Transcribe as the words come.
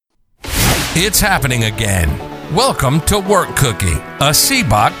It's happening again. Welcome to Work Cookie, a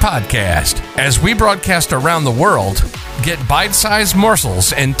CBOC podcast. As we broadcast around the world, get bite-sized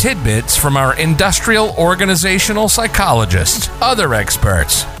morsels and tidbits from our industrial organizational psychologists, other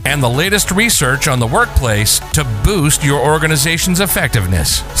experts, and the latest research on the workplace to boost your organization's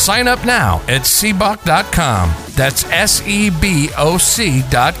effectiveness. Sign up now at cboc.com. That's SEBOC.com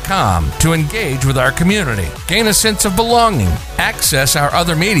to engage with our community, gain a sense of belonging, access our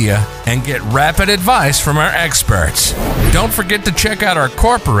other media, and get rapid advice from our experts. Don't forget to check out our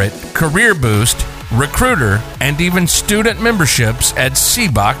corporate, career boost, recruiter, and even student memberships at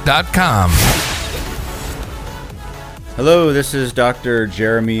cboc.com. Hello, this is Dr.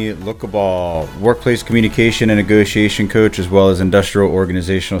 Jeremy Lookaball, workplace communication and negotiation coach, as well as industrial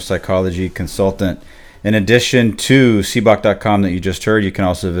organizational psychology consultant. In addition to cboc.com that you just heard, you can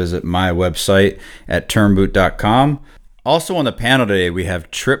also visit my website at turnboot.com. Also on the panel today, we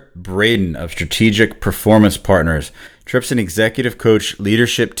have Trip Braden of Strategic Performance Partners. Trip's an executive coach,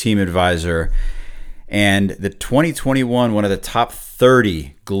 leadership team advisor, and the 2021 one of the top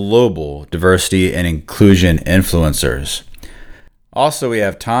 30 global diversity and inclusion influencers. Also, we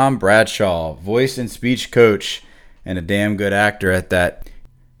have Tom Bradshaw, voice and speech coach, and a damn good actor at that.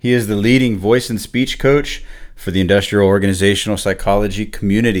 He is the leading voice and speech coach for the industrial organizational psychology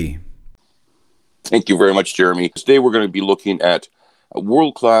community. Thank you very much, Jeremy. Today we're going to be looking at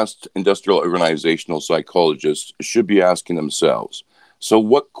world-class industrial organizational psychologists should be asking themselves. So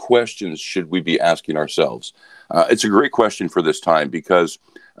what questions should we be asking ourselves? It's a great question for this time because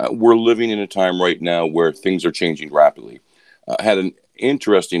we're living in a time right now where things are changing rapidly. I had an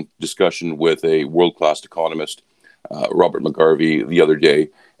interesting discussion with a world-class economist, Robert McGarvey, the other day,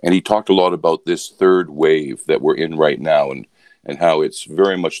 and he talked a lot about this third wave that we're in right now and how it's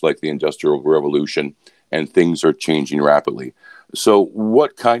very much like the Industrial Revolution and things are changing rapidly. So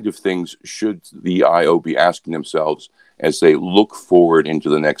what kind of things should the IO be asking themselves as they look forward into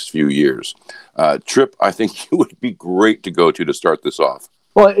the next few years? Trip, I think you would be great to go to start this off.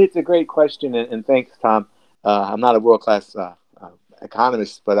 Well, it's a great question, and thanks, Tom. I'm not a world-class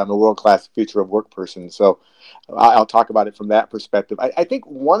economist, but I'm a world-class future of work person, so I'll talk about it from that perspective. I think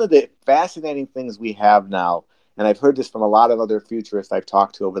one of the fascinating things we have now, and I've heard this from a lot of other futurists I've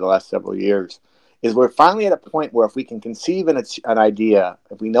talked to over the last several years, is we're finally at a point where if we can conceive an idea,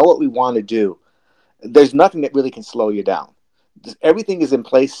 if we know what we want to do, there's nothing that really can slow you down. Everything is in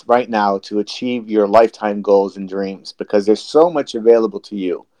place right now to achieve your lifetime goals and dreams because there's so much available to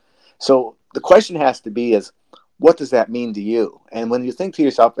you. So the question has to be is, what does that mean to you? And when you think to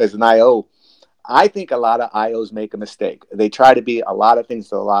yourself as an IO, I think a lot of IOs make a mistake. They try to be a lot of things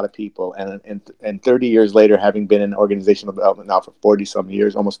to a lot of people. And 30 years later, having been in organizational development now for 40-some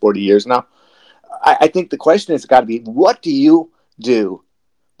years, almost 40 years now, I think the question has got to be, what do you do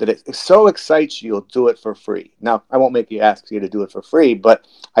that it so excites you, you'll do it for free? Now, I won't make you ask you to do it for free, but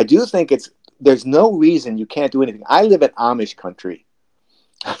I do think there's no reason you can't do anything. I live in Amish country,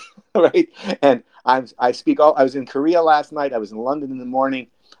 right? And I was in Korea last night. I was in London in the morning.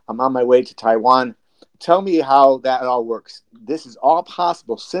 I'm on my way to Taiwan. Tell me how that all works. This is all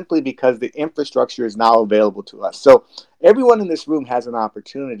possible simply because the infrastructure is now available to us. So everyone in this room has an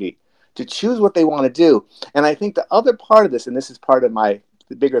opportunity to choose what they want to do. And I think the other part of this, and this is part of the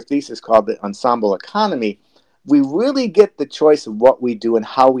bigger thesis called the ensemble economy, we really get the choice of what we do and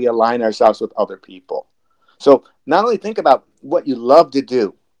how we align ourselves with other people. So not only think about what you love to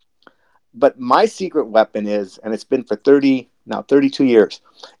do, but my secret weapon is, and it's been for 32 years,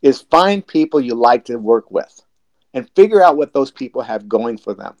 is find people you like to work with and figure out what those people have going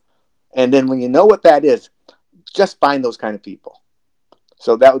for them. And then when you know what that is, just find those kind of people.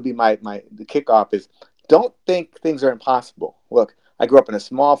 So that would be the kickoff is, don't think things are impossible. Look, I grew up in a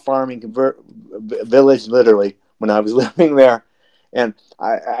small farming village, literally, when I was living there. And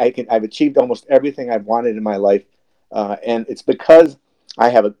I've achieved almost everything I've wanted in my life. And it's because I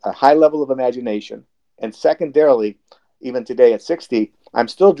have a high level of imagination. And secondarily, even today at 60, I'm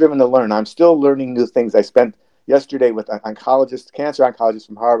still driven to learn. I'm still learning new things. I spent yesterday with an oncologist, cancer oncologist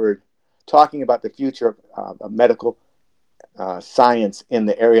from Harvard, talking about the future of medical science in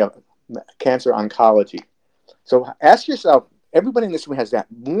the area of cancer oncology. So ask yourself, everybody in this room has that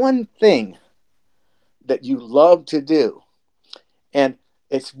one thing that you love to do. And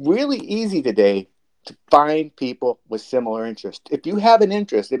it's really easy today to find people with similar interests. If you have an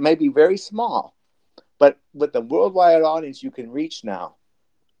interest, it may be very small, but with the worldwide audience you can reach now,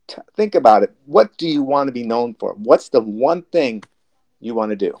 think about it. What do you want to be known for? What's the one thing you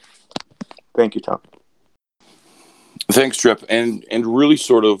want to do? Thank you, Tom. Thanks, Trip. And really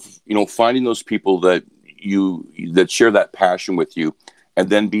sort of, finding those people that share that passion with you and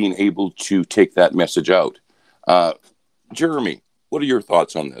then being able to take that message out. Jeremy, what are your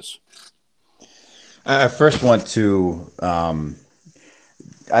thoughts on this? I first want to.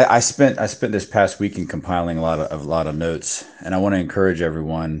 I spent this past weekend compiling a lot of notes, and I want to encourage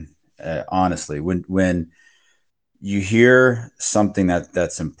everyone. Honestly, when you hear something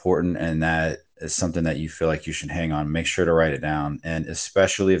that's important and that is something that you feel like you should hang on, make sure to write it down, and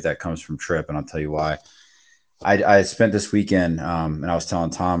especially if that comes from Tripp, and I'll tell you why. I spent this weekend, and I was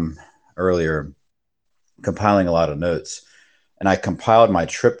telling Tom earlier, compiling a lot of notes. And I compiled my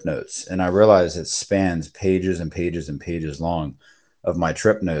Tripp notes, and I realized it spans pages and pages and pages long of my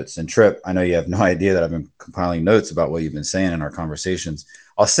Tripp notes. And Tripp, I know you have no idea that I've been compiling notes about what you've been saying in our conversations.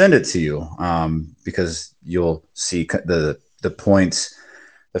 I'll send it to you because you'll see the points,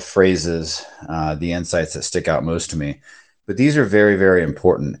 the phrases, the insights that stick out most to me. But these are very, very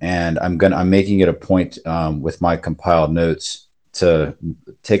important, and I'm making it a point with my compiled notes to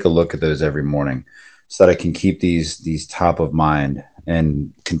take a look at those every morning, so that I can keep these top of mind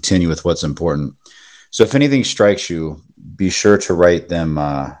and continue with what's important. So if anything strikes you, be sure to write them,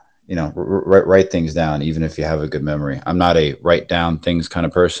 write things down, even if you have a good memory. I'm not a write down things kind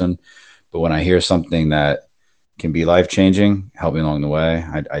of person, but when I hear something that can be life-changing, help me along the way,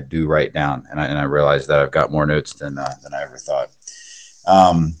 I do write down, and I realize that I've got more notes than I ever thought.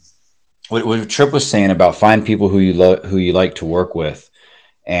 What Tripp was saying about find people who you like to work with,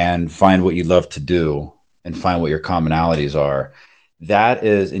 and find what you love to do, and find what your commonalities are. That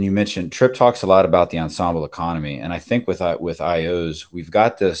is, and you mentioned Tripp talks a lot about the ensemble economy, and I think with IOs, we've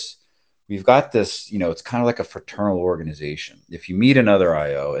got this. It's kind of like a fraternal organization. If you meet another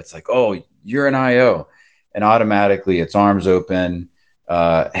IO, it's like, oh, you're an IO, and automatically it's arms open.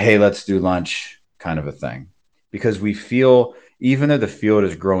 Hey, let's do lunch, kind of a thing, because we feel, even though the field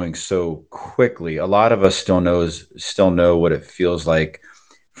is growing so quickly, a lot of us still know what it feels like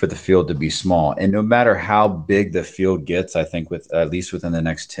for the field to be small. And no matter how big the field gets, I think at least within the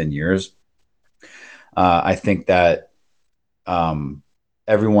next 10 years, I think that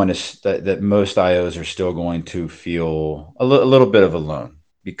that most IOs are still going to feel a little bit of alone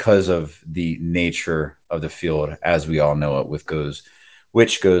because of the nature of the field as we all know it, which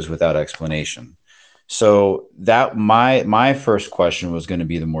goes without explanation. So that my first question was going to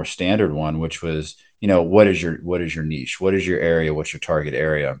be the more standard one, which was, what is your niche? What is your area? What's your target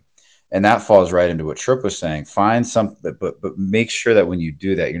area? And that falls right into what Tripp was saying. Find something, but make sure that when you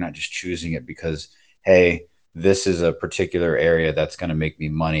do that, you're not just choosing it because, hey, this is a particular area that's going to make me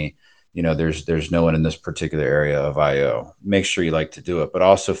money. There's no one in this particular area of IO. Make sure you like to do it, but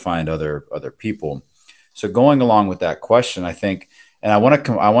also find other people. So going along with that question, I think, and I want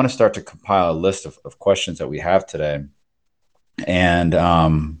to start to compile a list of questions that we have today. And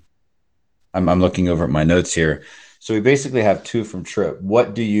I'm looking over at my notes here. So we basically have two from Tripp. What's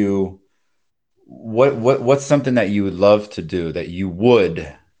something that you would love to do, that you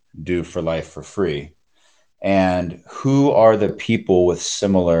would do for life for free? And who are the people with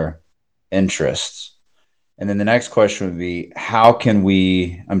similar interests? And then the next question would be, how can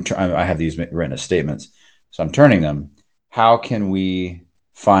we, I have these written as statements, so I'm turning them. How can we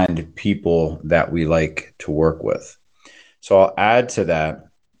find people that we like to work with? So I'll add to that,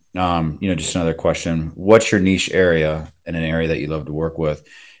 just another question. What's your niche area in an area that you love to work with?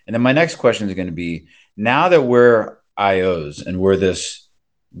 And then my next question is going to be, now that we're IOs and we're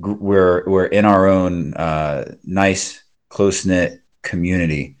in our own nice, close-knit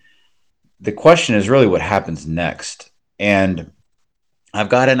community, the question is really what happens next. And I've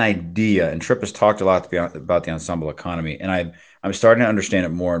got an idea, and Tripp has talked a lot about the ensemble economy, and I'm starting to understand it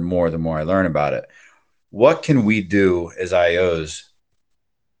more and more the more I learn about it. What can we do as IOs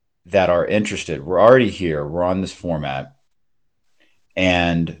that are interested? We're already here. We're on this format,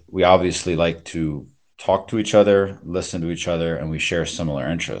 and we obviously like to talk to each other, listen to each other, and we share similar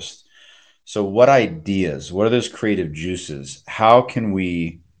interests. So what ideas, what are those creative juices? How can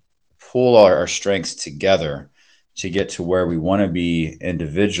we pull our strengths together to get to where we want to be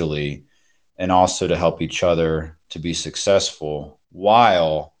individually, and also to help each other to be successful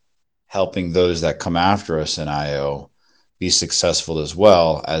while helping those that come after us in IO be successful as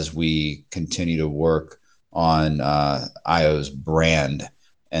well, as we continue to work on IO's brand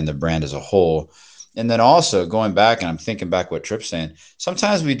and the brand as a whole. And then also going back, and I'm thinking back what Tripp's saying,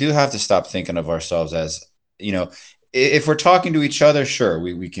 sometimes we do have to stop thinking of ourselves as, if we're talking to each other, sure,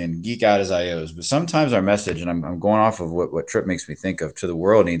 we can geek out as IOs, but sometimes our message, and I'm going off of what Tripp makes me think of, to the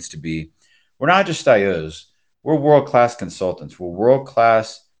world needs to be, we're not just IOs, we're world-class consultants. We're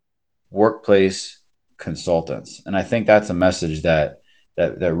world-class workplace consultants. And I think that's a message that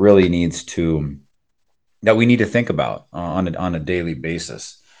really needs to that we need to think about on a daily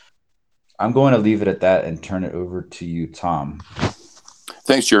basis. I'm going to leave it at that and turn it over to you, Tom.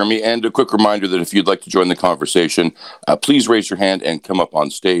 Thanks, Jeremy. And a quick reminder that if you'd like to join the conversation, please raise your hand and come up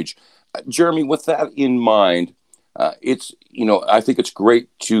on stage. Jeremy, with that in mind, I think it's great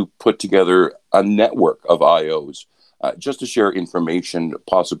to put together a network of IOs just to share information,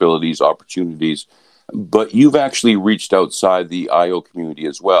 possibilities, opportunities. But you've actually reached outside the IO community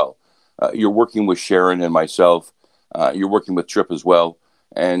as well. You're working with Sharon and myself. You're working with Trip as well.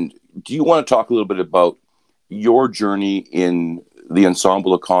 And do you want to talk a little bit about your journey in the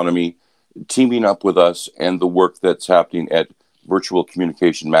ensemble economy, teaming up with us, and the work that's happening at Virtual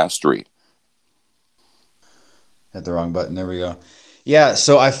Communication Mastery? Hit the wrong button. There we go. Yeah,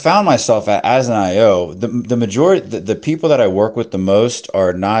 so I found myself as an IO. The majority, the people that I work with the most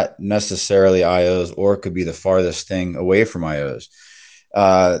are not necessarily IOs, or it could be the farthest thing away from IOs.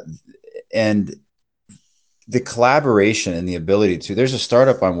 And the collaboration and the ability to, there's a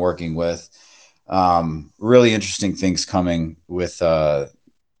startup I'm working with, really interesting things coming with,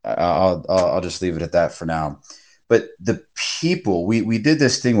 I'll just leave it at that for now. But the people, we did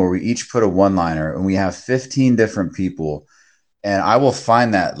this thing where we each put a one-liner, and we have 15 different people, and I will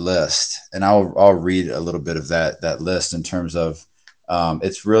find that list, and I'll read a little bit of that list in terms of,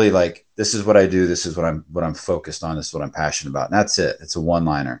 it's really like, this is what I do, this is what I'm focused on, this is what I'm passionate about, and that's it. It's a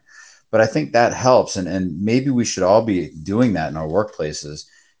one-liner. But I think that helps, and maybe we should all be doing that in our workplaces,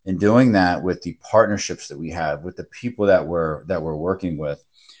 and doing that with the partnerships that we have, with the people that we're working with.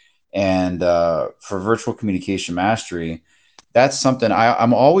 And for Virtual Communication Mastery, that's something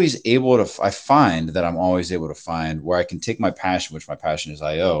I'm always able to, I find that I'm always able to find where I can take my passion, which my passion is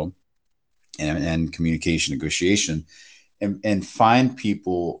IO and communication negotiation, and find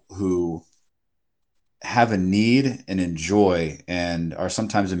people who have a need and enjoy and are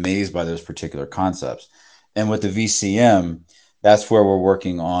sometimes amazed by those particular concepts. And with the VCM, that's where we're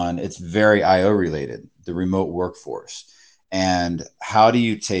working on, it's very IO related, the remote workforce. And how do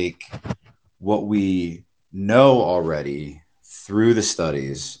you take what we know already through the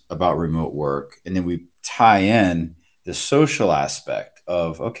studies about remote work, and then we tie in the social aspect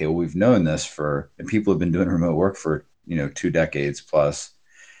of, okay, well, we've known this and people have been doing remote work for, 2 decades plus,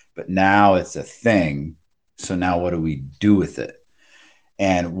 but now it's a thing. So now what do we do with it?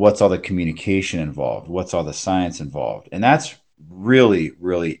 And what's all the communication involved? What's all the science involved? And that's really,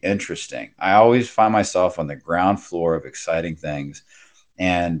 really interesting. I always find myself on the ground floor of exciting things.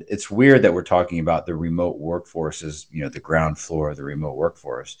 And it's weird that we're talking about the remote workforce as, the ground floor of the remote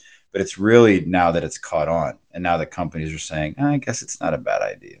workforce. But it's really now that it's caught on. And now the companies are saying, I guess it's not a bad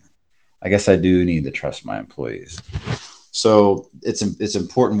idea. I guess I do need to trust my employees. So it's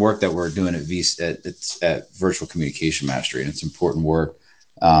important work that we're doing at Virtual Communication Mastery, and it's important work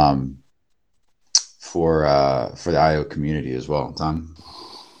for the IO community as well. Tom?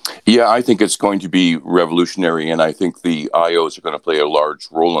 Yeah, I think it's going to be revolutionary, and I think the IOs are going to play a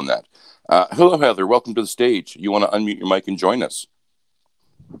large role in that. Hello, Heather. Welcome to the stage. You want to unmute your mic and join us?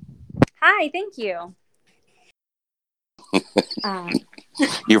 Hi, thank you.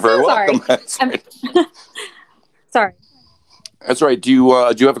 You're very welcome. Sorry. That's right. Do you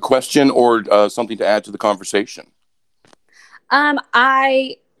have a question or something to add to the conversation?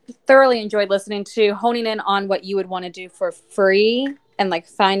 I thoroughly enjoyed listening to honing in on what you would want to do for free and like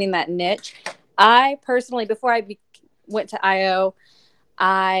finding that niche. I personally, before I went to IO,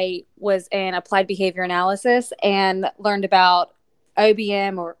 I was in applied behavior analysis and learned about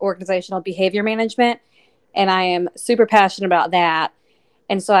OBM, or organizational behavior management. And I am super passionate about that.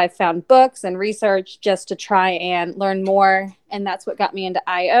 And so I found books and research just to try and learn more. And that's what got me into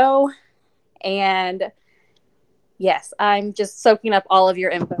IO. And yes, I'm just soaking up all of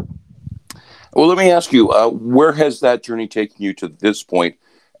your info. Well, let me ask you, where has that journey taken you to this point?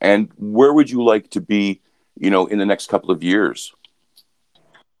 And where would you like to be, in the next couple of years?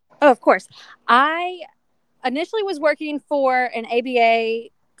 Oh, of course. I initially was working for an ABA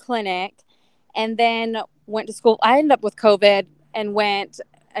clinic and then went to school. I ended up with COVID and went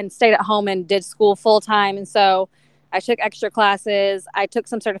and stayed at home and did school full time. And so I took extra classes. I took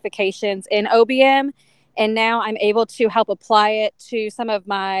some certifications in OBM, and now I'm able to help apply it to some of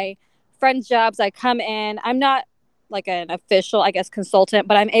my friends' jobs. I come in, I'm not like an official, consultant,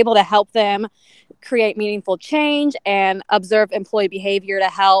 but I'm able to help them create meaningful change and observe employee behavior to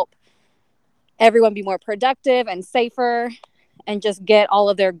help everyone be more productive and safer and just get all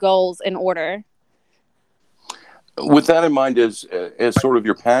of their goals in order. With that in mind, as sort of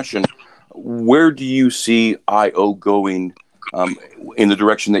your passion, where do you see IO going in the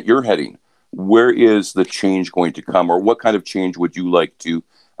direction that you're heading? Where is the change going to come, or what kind of change would you like to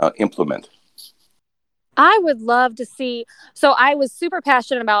implement? I would love to see. So I was super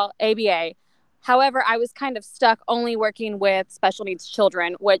passionate about ABA. However, I was kind of stuck only working with special needs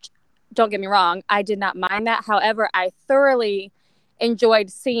children, which, don't get me wrong, I did not mind that. However, I thoroughly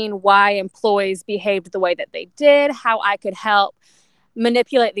enjoyed seeing why employees behaved the way that they did, how I could help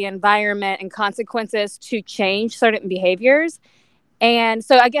manipulate the environment and consequences to change certain behaviors. And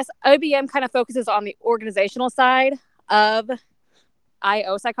so I guess OBM kind of focuses on the organizational side of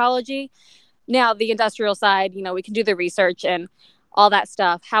IO psychology. Now, the industrial side, we can do the research and all that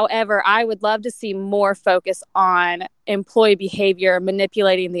stuff. However, I would love to see more focus on employee behavior,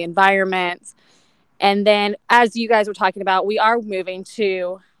 manipulating the environment. And then, as you guys were talking about, we are moving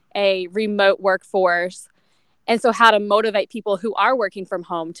to a remote workforce. And so how to motivate people who are working from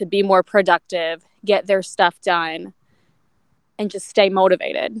home to be more productive, get their stuff done, and just stay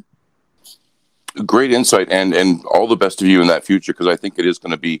motivated. Great insight, and all the best of you in that future, because I think it is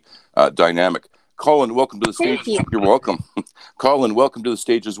going to be dynamic. Colin, welcome to the stage. Thank you. You're welcome. Colin, welcome to the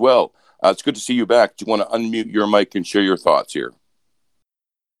stage as well. It's good to see you back. Do you want to unmute your mic and share your thoughts here?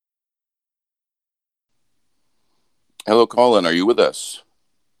 Hello, Colin. Are you with us?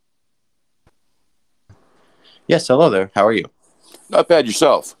 Yes, hello there. How are you? Not bad.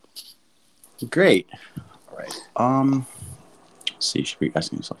 Yourself? Great. All right. Let's see. Should be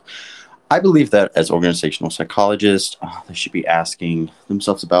asking yourself. I believe that as organizational psychologists, they should be asking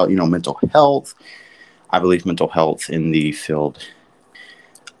themselves about, mental health. I believe mental health in the field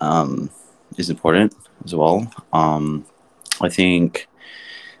is important as well. I think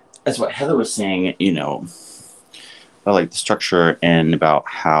that's what Heather was saying, about like the structure and about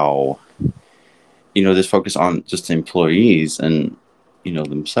how, this focus on just the employees and,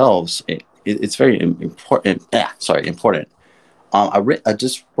 themselves. It's very important. Important. I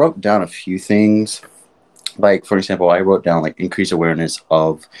just wrote down a few things. Like, for example, I wrote down like increased awareness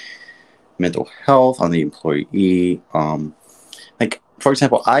of mental health on the employee. Like, for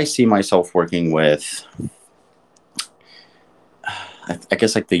example, I see myself working with, I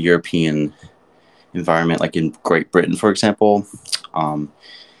guess, like the European environment, like in Great Britain, for example.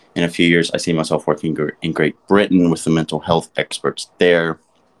 In a few years, I see myself working in Great Britain with the mental health experts there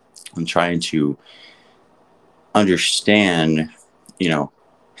and trying to understand,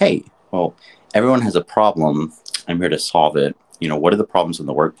 hey, well, everyone has a problem. I'm here to solve it. What are the problems in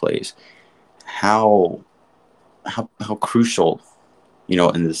the workplace? How crucial,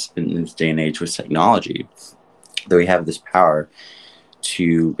 in this day and age with technology, that we have this power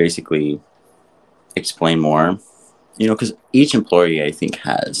to basically explain more, because each employee, I think,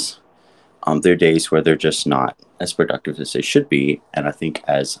 has their days where they're just not as productive as they should be. And I think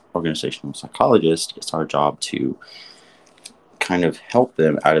as organizational psychologists, it's our job to kind of help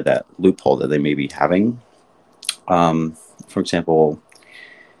them out of that loophole that they may be having. For example,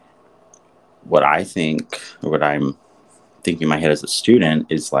 what I think, or what I'm thinking in my head as a student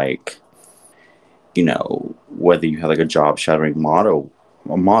is like, whether you have like a job shadowing model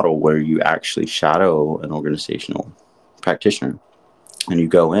where you actually shadow an organizational practitioner and you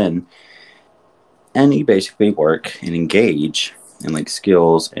go in and you basically work and engage in like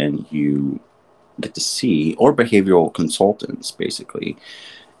skills, and you get to see, or behavioral consultants basically.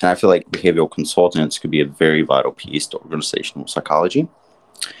 And I feel like behavioral consultants could be a very vital piece to organizational psychology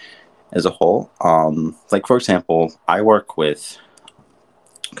as a whole. Like, for example, I work with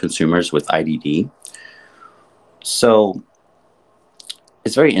consumers with IDD. So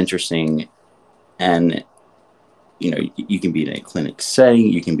it's very interesting. And, you can be in a clinic setting,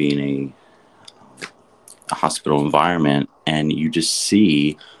 you can be in a hospital environment, and you just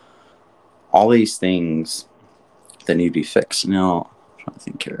see all these things that need to be fixed. Now, I'm trying to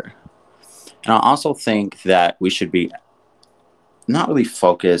think here. And I also think that we should be not really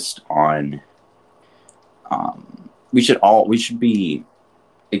focused on, we should be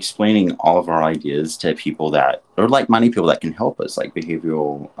explaining all of our ideas to people that, or like-minded people that can help us, like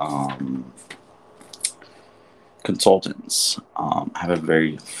behavioral consultants. I have a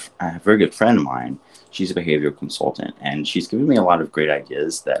very good friend of mine. She's a behavioral consultant, and she's given me a lot of great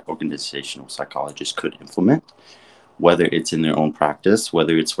ideas that organizational psychologists could implement, whether it's in their own practice,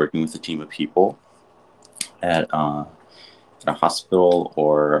 whether it's working with a team of people at a hospital,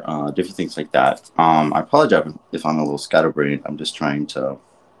 or different things like that. I apologize if I'm a little scatterbrained. I'm just trying to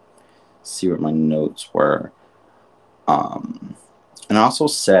see what my notes were. And I also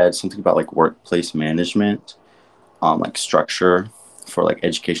said something about like workplace management, like structure for like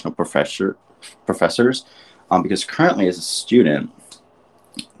educational professors, because currently as a student,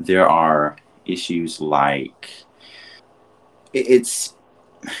 there are issues like it's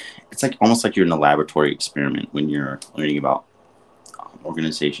like almost like you're in a laboratory experiment when you're learning about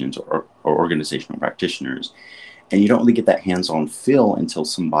organizations or organizational practitioners. And you don't really get that hands-on feel until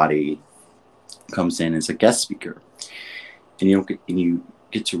somebody comes in as a guest speaker. And you don't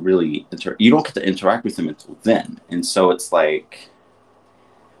get to really interact with them until then. And so it's like,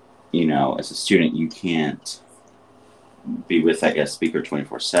 as a student, you can't be with that guest speaker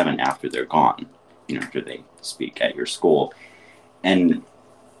 24/7 after they're gone, after they speak at your school. And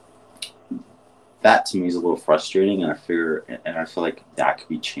that to me is a little frustrating, and I feel like that could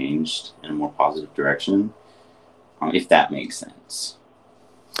be changed in a more positive direction, if that makes sense.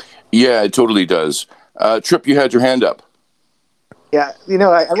 Yeah, it totally does. Trip, you had your hand up. Yeah,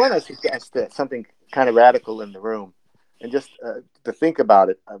 I want to suggest something kind of radical in the room, and just to think about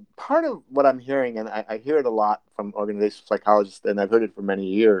it. Part of what I'm hearing, and I hear it a lot from organizational psychologists, and I've heard it for many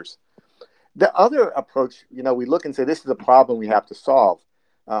years. The other approach, we look and say, this is a problem we have to solve.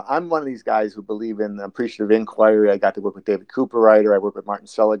 I'm one of these guys who believe in appreciative inquiry. I got to work with David Cooperrider. I work with Martin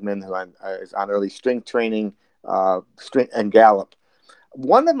Seligman, who is on early strength training, and Gallup.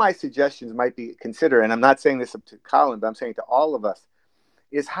 One of my suggestions might be consider, and I'm not saying this to Colin, but I'm saying to all of us,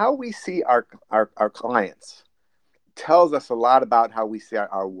 is how we see our clients tells us a lot about how we see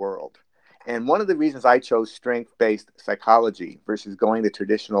our world. And one of the reasons I chose strength-based psychology versus going the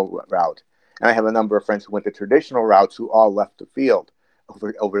traditional route, and I have a number of friends who went the traditional routes who all left the field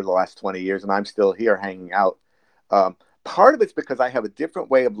over the last 20 years, and I'm still here hanging out. Part of it's because I have a different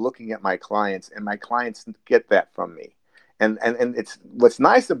way of looking at my clients, and my clients get that from me. And it's what's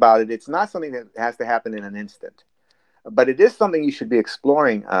nice about it. It's not something that has to happen in an instant, but it is something you should be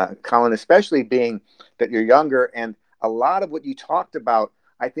exploring, Colin, especially being that you're younger. And a lot of what you talked about,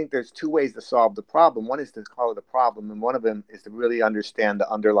 I think there's two ways to solve the problem. One is to call it a problem, and one of them is to really understand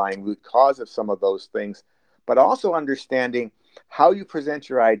the underlying root cause of some of those things, but also understanding how you present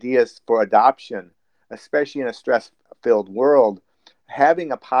your ideas for adoption, especially in a stress-filled world.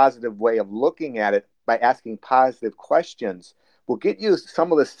 Having a positive way of looking at it by asking positive questions will get you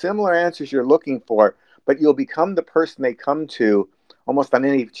some of the similar answers you're looking for, but you'll become the person they come to almost on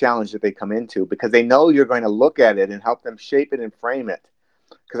any challenge that they come into, because they know you're going to look at it and help them shape it and frame it.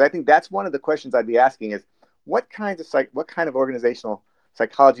 Because I think that's one of the questions I'd be asking is, what kind of organizational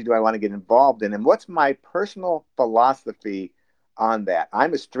psychology do I want to get involved in? And what's my personal philosophy on that?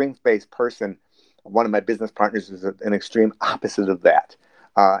 I'm a strength-based person. One of my business partners is an extreme opposite of that.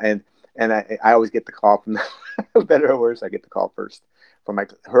 And I always get the call from, better or worse, I get the call first from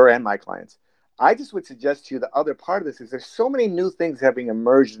her and my clients. I just would suggest to you the other part of this is there's so many new things having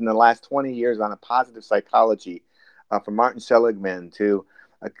emerged in the last 20 years on a positive psychology, from Martin Seligman to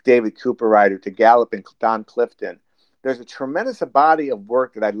David Cooperrider to Gallup and Don Clifton. There's a tremendous body of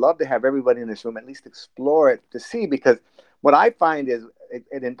work that I'd love to have everybody in this room at least explore it to see, because what I find is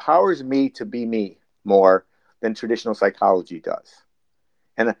it empowers me to be me more than traditional psychology does.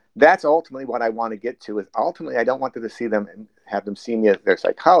 And that's ultimately what I want to get to. Is ultimately I don't want to see them and have them see me as their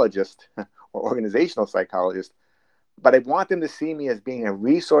psychologist or organizational psychologist, but I want them to see me as being a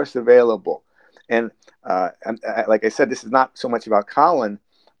resource available. And like I said, this is not so much about Colin,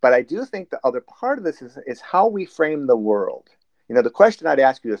 but I do think the other part of this is how we frame the world. The question I'd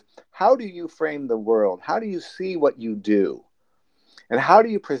ask you is, how do you frame the world? How do you see what you do? And how do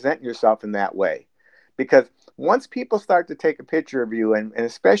you present yourself in that way? Because once people start to take a picture of you, and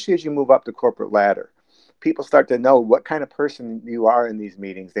especially as you move up the corporate ladder, people start to know what kind of person you are in these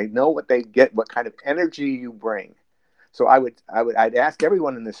meetings. They know what they get, what kind of energy you bring. So I'd ask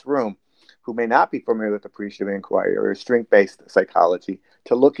everyone in this room who may not be familiar with appreciative inquiry or strength-based psychology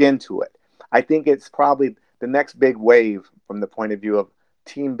to look into it. I think it's probably the next big wave from the point of view of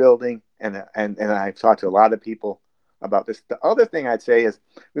team building, and I've talked to a lot of people about this. The other thing I'd say is,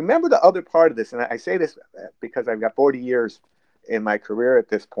 remember the other part of this, and I say this because I've got 40 years in my career at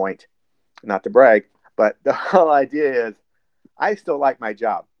this point, not to brag, but the whole idea is I still like my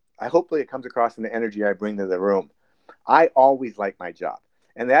job. Hopefully it comes across in the energy I bring to the room. I always like my job.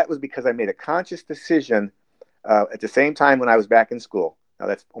 And that was because I made a conscious decision at the same time when I was back in school. Now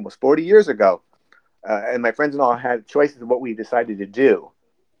that's almost 40 years ago. And my friends and all had choices of what we decided to do.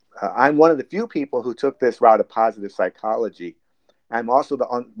 I'm one of the few people who took this route of positive psychology. I'm also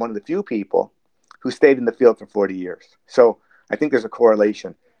one of the few people who stayed in the field for 40 years. So I think there's a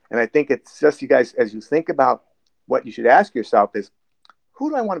correlation. And I think it's just, you guys, as you think about what you should ask yourself is, who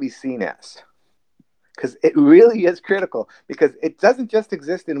do I want to be seen as? Because it really is critical, because it doesn't just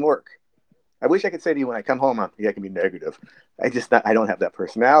exist in work. I wish I could say to you when I come home, I can be negative. I don't have that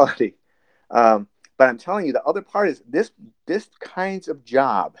personality. But I'm telling you, the other part is this kinds of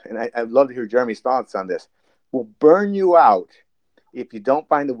job, and I'd love to hear Jeremy's thoughts on this, will burn you out if you don't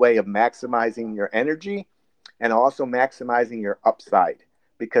find a way of maximizing your energy and also maximizing your upside,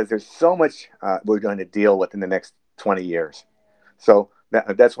 because there's so much we're going to deal with in the next 20 years. So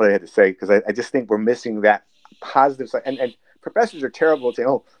that's what I had to say, because I just think we're missing that positive side. And professors are terrible at saying,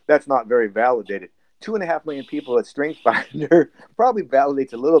 oh, that's not very validated. 2.5 million people at StrengthsFinder probably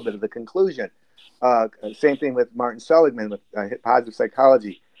validates a little bit of the conclusion. Same thing with Martin Seligman with positive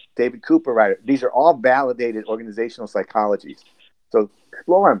psychology, David Cooper, right? These are all validated organizational psychologies. So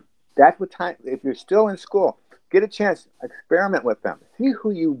explore them. That's what time, if you're still in school, get a chance, experiment with them. See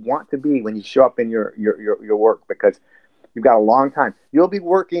who you want to be when you show up in your work, because you've got a long time. You'll be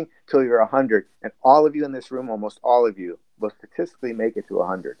working till you're 100, and all of you in this room, almost all of you, will statistically make it to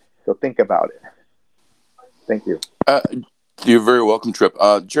 100. So think about it. Thank you. You're very welcome, Trip.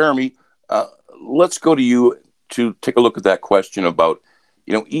 Jeremy, let's go to you to take a look at that question about,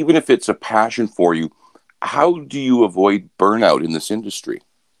 even if it's a passion for you, how do you avoid burnout in this industry?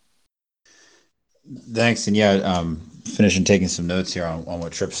 Thanks. And finishing taking some notes here on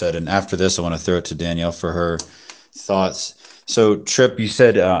what Trip said. And after this, I want to throw it to Danielle for her thoughts. So Trip, you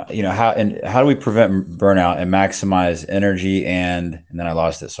said, how do we prevent burnout and maximize energy? And then I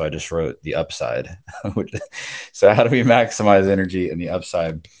lost it. So I just wrote the upside. So how do we maximize energy and the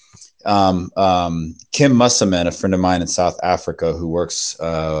upside? Kim Musselman, a friend of mine in South Africa who works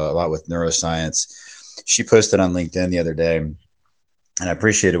a lot with neuroscience, she posted on LinkedIn the other day, and I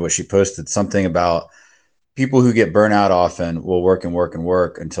appreciated what she posted, something about people who get burnout often will work and work and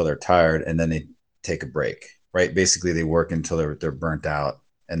work until they're tired, and then they take a break, right? Basically, they work until they're burnt out,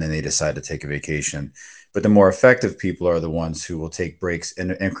 and then they decide to take a vacation. But the more effective people are the ones who will take breaks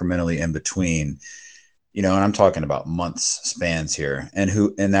incrementally in between, and I'm talking about months spans here, and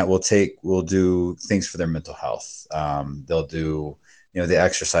that will do things for their mental health. They'll do, the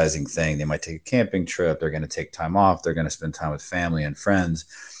exercising thing. They might take a camping trip. They're going to take time off. They're going to spend time with family and friends,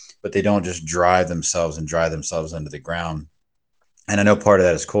 but they don't just drive themselves into the ground. And I know part of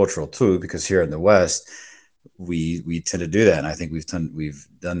that is cultural too, because here in the West, we tend to do that. And I think we've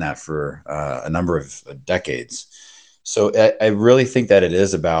done that for a number of decades. So I really think that it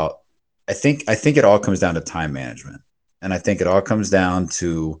is about, I think it all comes down to time management. And I think it all comes down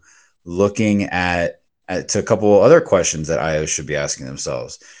to looking at to a couple of other questions that IOs should be asking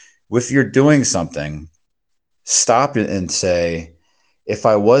themselves. If you're doing something, stop and say, if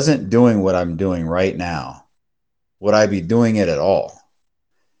I wasn't doing what I'm doing right now, would I be doing it at all?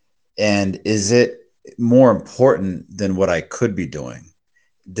 And is it more important than what I could be doing?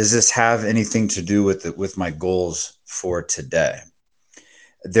 Does this have anything to do with my goals for today?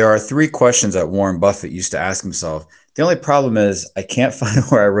 There are 3 questions that Warren Buffett used to ask himself. The only problem is I can't find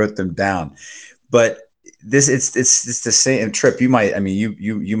where I wrote them down, but it's the same. Trip, you might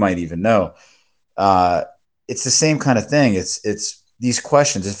even know. It's the same kind of thing. It's these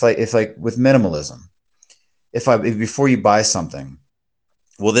questions. If like with minimalism, if before you buy something,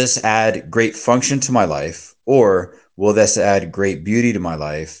 will this add great function to my life, or will this add great beauty to my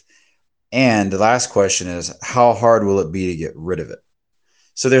life? And the last question is, how hard will it be to get rid of it?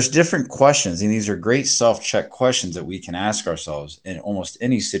 So there's different questions, and these are great self-check questions that we can ask ourselves in almost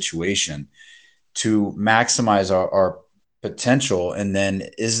any situation to maximize our potential. And then,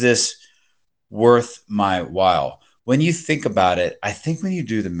 is this worth my while? When you think about it, I think when you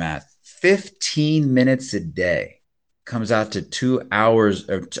do the math, 15 minutes a day comes out to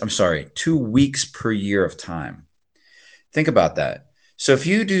 2 weeks per year of time. Think about that. So if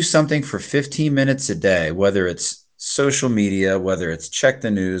you do something for 15 minutes a day, whether it's social media, whether it's check the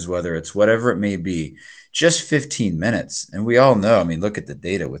news, whether it's whatever it may be, just 15 minutes. And we all know, look at the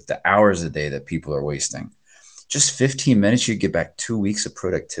data with the hours a day that people are wasting. Just 15 minutes, you get back 2 weeks of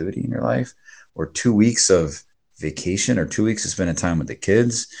productivity in your life, or 2 weeks of vacation, or 2 weeks of spending time with the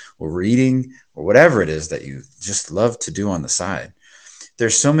kids, or reading, or whatever it is that you just love to do on the side.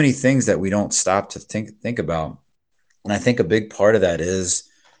 There's so many things that we don't stop to think about. And I think a big part of that is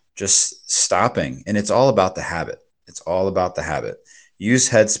just stopping. And it's all about the habit. Use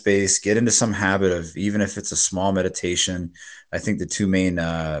Headspace, get into some habit of, even if it's a small meditation. I think the 2 main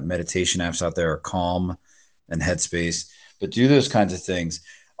meditation apps out there are Calm and Headspace, but do those kinds of things.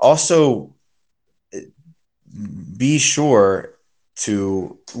 Also, be sure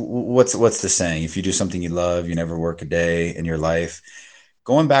to, what's the saying? If you do something you love, you never work a day in your life.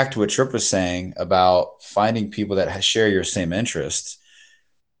 Going back to what Trip was saying about finding people that share your same interests.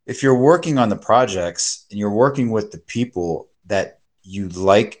 If you're working on the projects and you're working with the people that you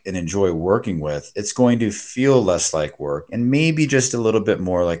like and enjoy working with, it's going to feel less like work and maybe just a little bit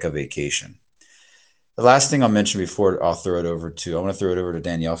more like a vacation. The last thing I'll mention before I want to throw it over to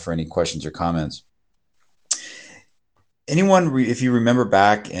Danielle for any questions or comments. Anyone, if you remember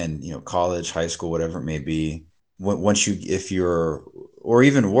back in college, high school, whatever it may be, once you, if you're, or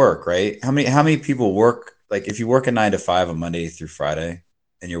even work, right? How many people work, like if you work a 9 to 5 on Monday through Friday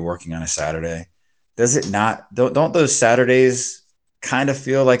and you're working on a Saturday, does it not, don't those Saturdays kind of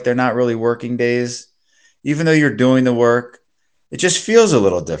feel like they're not really working days? Even though you're doing the work, it just feels a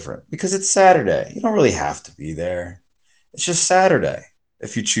little different because it's Saturday. You don't really have to be there. It's just Saturday.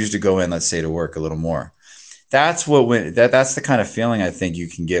 If you choose to go in, let's say, to work a little more, that's the kind of feeling I think you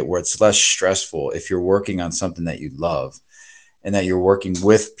can get where it's less stressful if you're working on something that you love and that you're working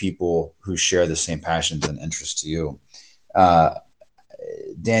with people who share the same passions and interests to you. Uh,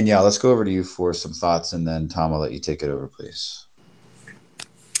 Danielle, let's go over to you for some thoughts, and then Tom, I'll let you take it over, please.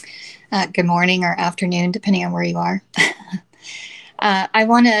 Good morning or afternoon, depending on where you are. I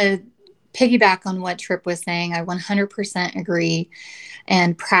want to piggyback on what Tripp was saying. I 100% agree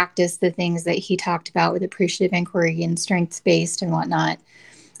and practice the things that he talked about with appreciative inquiry and strengths-based and whatnot.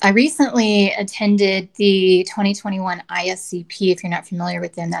 I recently attended the 2021 ISCP. If you're not familiar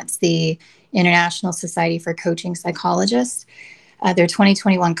with them, that's the International Society for Coaching Psychologists, their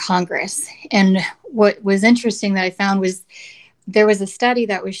 2021 Congress. And what was interesting that I found was there was a study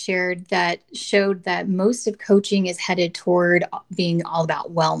that was shared that showed that most of coaching is headed toward being all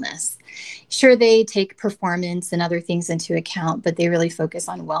about wellness. Sure, they take performance and other things into account, but they really focus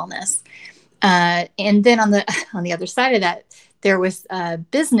on wellness. And then on the other side of that, there was a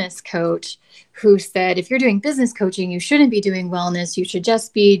business coach who said, if you're doing business coaching, you shouldn't be doing wellness. You should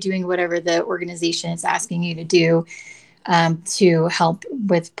just be doing whatever the organization is asking you to do to help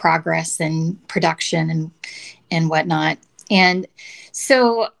with progress and production and whatnot. And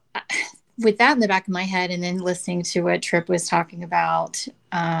so with that in the back of my head, and then listening to what Tripp was talking about,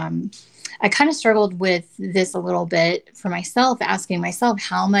 I kind of struggled with this a little bit for myself, asking myself,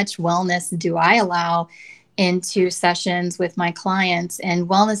 how much wellness do I allow into sessions with my clients? And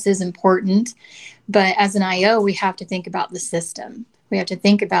wellness is important, but as an IO, we have to think about the system. We have to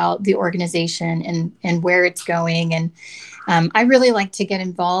think about the organization and where it's going. And I really like to get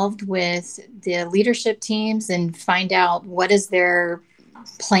involved with the leadership teams and find out what is their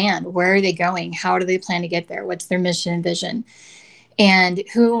plan, where are they going, how do they plan to get there, what's their mission and vision, and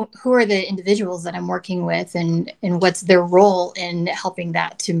who are the individuals that I'm working with, and what's their role in helping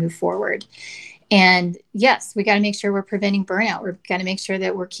that to move forward. And yes, we got to make sure we're preventing burnout. We've got to make sure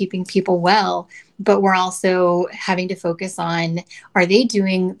that we're keeping people well, but we're also having to focus on, are they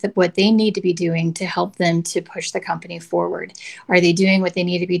doing what they need to be doing to help them to push the company forward? Are they doing what they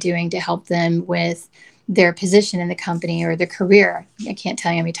need to be doing to help them with their position in the company or their career? I can't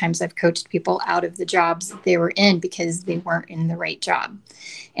tell you how many times I've coached people out of the jobs that they were in because they weren't in the right job.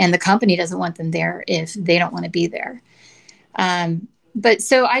 And the company doesn't want them there if they don't want to be there. But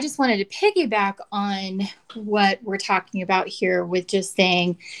so I just wanted to piggyback on what we're talking about here with just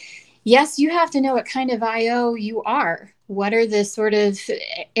saying, yes, you have to know what kind of IO you are. What are the sort of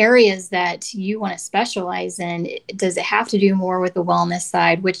areas that you want to specialize in? Does it have to do more with the wellness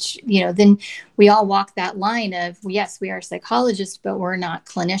side, which, then we all walk that line of, yes, we are psychologists, but we're not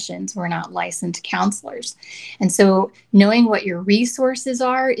clinicians. We're not licensed counselors. And so knowing what your resources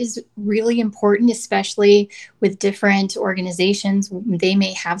are is really important, especially with different organizations. They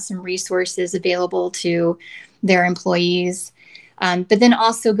may have some resources available to their employees. But then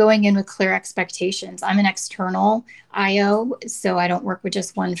also going in with clear expectations. I'm an external IO, so I don't work with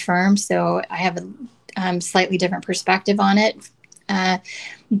just one firm. So I have a slightly different perspective on it.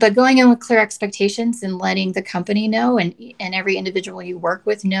 But going in with clear expectations and letting the company know and every individual you work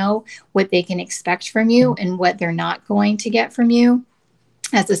with know what they can expect from you and what they're not going to get from you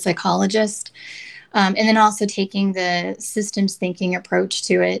as a psychologist. And then also taking the systems thinking approach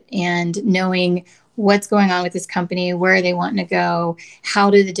to it and knowing what's going on with this company, where are they wanting to go,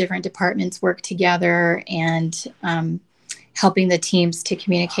 how do the different departments work together, and helping the teams to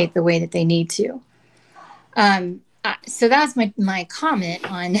communicate the way that they need to. So that's my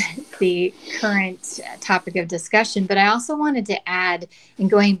comment on the current topic of discussion. But I also wanted to add, and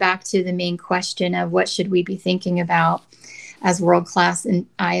going back to the main question of what should we be thinking about as world-class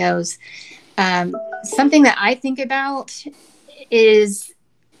IOs, something that I think about is,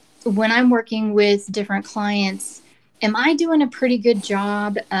 when I'm working with different clients, am I doing a pretty good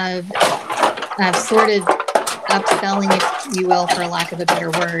job of sort of upselling, if you will, for lack of a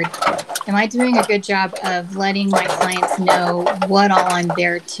better word? Am I doing a good job of letting my clients know what all I'm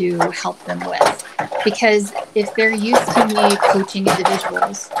there to help them with? Because if they're used to me coaching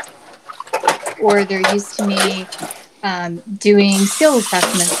individuals, or they're used to me doing skill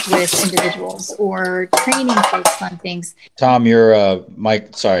assessments with individuals or training folks on things. Tom, your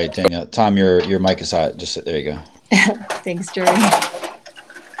mic. Sorry, Danielle. Tom, your mic is hot. Just there you go. Thanks, Jordan.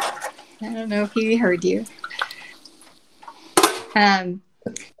 I don't know if he heard you.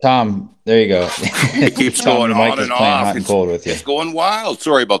 Tom, there you go. It keeps Tom, going your mic on is and playing off. hot and cold with you. It's going wild.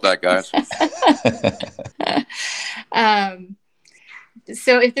 Sorry about that, guys.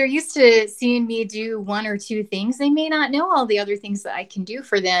 So if they're used to seeing me do one or two things, they may not know all the other things that I can do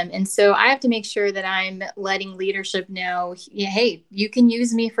for them. And so I have to make sure that I'm letting leadership know, hey, you can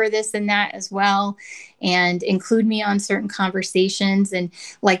use me for this and that as well, and include me on certain conversations. And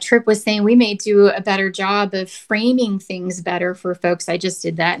like Tripp was saying, we may do a better job of framing things better for folks. I just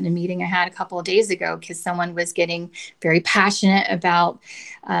did that in a meeting I had a couple of days ago because someone was getting very passionate about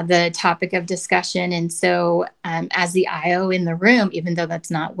the topic of discussion. And so as the IO in the room, even though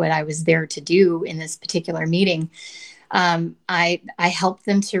that's not what I was there to do in this particular meeting, I helped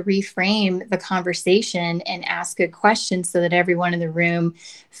them to reframe the conversation and ask good questions so that everyone in the room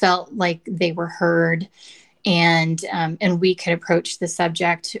felt like they were heard, and we could approach the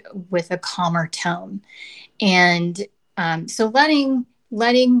subject with a calmer tone. And so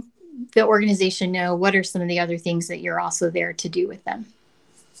letting the organization know what are some of the other things that you're also there to do with them.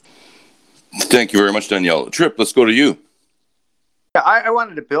 Thank you very much, Danielle. Tripp, let's go to you. Yeah, I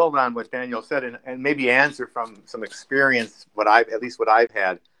wanted to build on what Danielle said and maybe answer from some experience what I've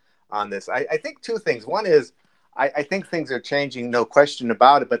had on this. I think two things. One is I think things are changing, no question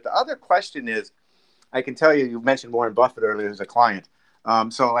about it. But the other question is, I can tell you mentioned Warren Buffett earlier as a client.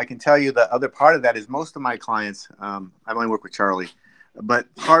 So I can tell you the other part of that is most of my clients, I only work with Charlie,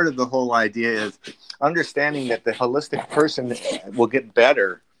 but part of the whole idea is understanding that the holistic person will get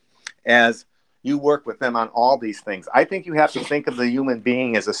better as you work with them on all these things. I think you have to think of the human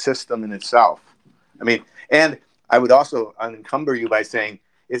being as a system in itself. I mean, and I would also unencumber you by saying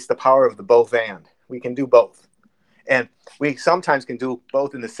it's the power of the both and. We can do both. And we sometimes can do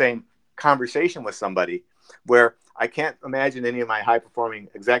both in the same conversation with somebody, where I can't imagine any of my high-performing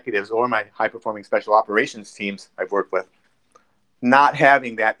executives or my high-performing special operations teams I've worked with not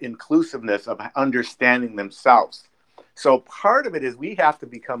having that inclusiveness of understanding themselves. So part of it is we have to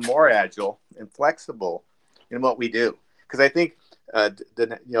become more agile and flexible in what we do. Because I think,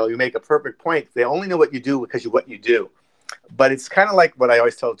 you make a perfect point. They only know what you do because of what you do. But it's kind of like what I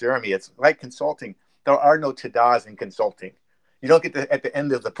always tell Jeremy. It's like consulting. There are no ta-das in consulting. You don't get to, at the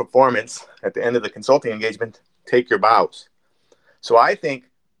end of the performance, at the end of the consulting engagement, take your bows. So I think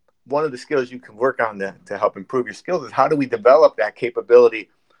one of the skills you can work on to help improve your skills is how do we develop that capability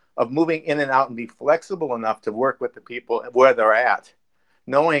of moving in and out and be flexible enough to work with the people where they're at,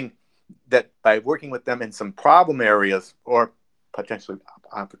 knowing that by working with them in some problem areas or potentially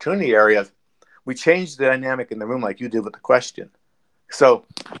opportunity areas, we change the dynamic in the room like you did with the question. So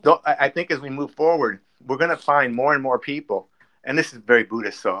I think as we move forward, we're going to find more and more people, and this is very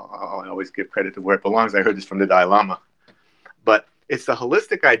Buddhist, so I'll always give credit to where it belongs. I heard this from the Dalai Lama. But it's the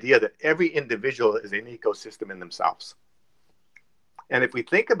holistic idea that every individual is an ecosystem in themselves. And if we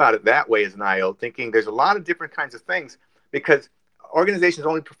think about it that way as an IO, thinking there's a lot of different kinds of things, because organizations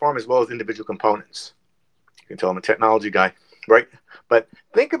only perform as well as individual components. You can tell I'm a technology guy, right? But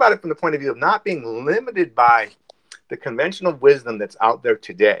think about it from the point of view of not being limited by the conventional wisdom that's out there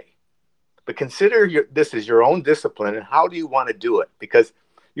today. But consider this as your own discipline, and how do you want to do it? Because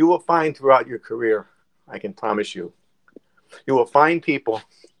you will find throughout your career, I can promise you, you will find people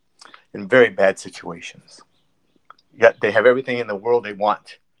in very bad situations. Yet they have everything in the world they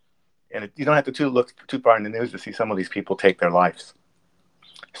want. And you don't have to look too far in the news to see some of these people take their lives.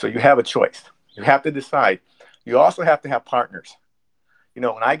 So you have a choice. You have to decide. You also have to have partners. When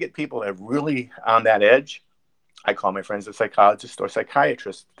I get people that are really on that edge, I call my friends a psychologist or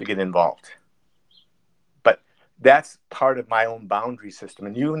psychiatrist to get involved. But that's part of my own boundary system.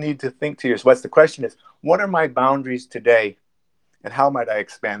 And you need to think to yourself, the question is, what are my boundaries today? And how might I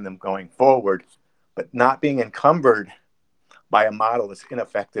expand them going forward? But not being encumbered by a model that's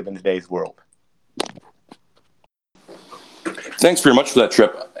ineffective in today's world. Thanks very much for that,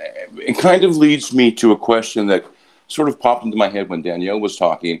 Tripp. It kind of leads me to a question that sort of popped into my head when Danielle was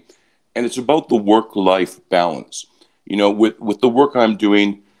talking, and it's about the work-life balance. With the work I'm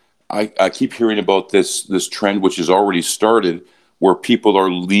doing, I keep hearing about this trend, which has already started, where people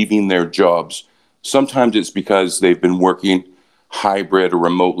are leaving their jobs. Sometimes it's because they've been working hybrid or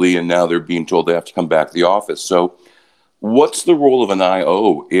remotely, and now they're being told they have to come back to the office. So what's the role of an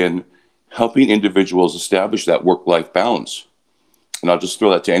IO in helping individuals establish that work-life balance? And I'll just throw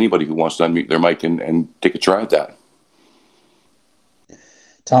that to anybody who wants to unmute their mic and take a try at that.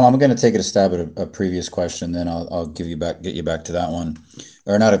 Tom, I'm going to take a stab at a previous question, then I'll get you back to that one.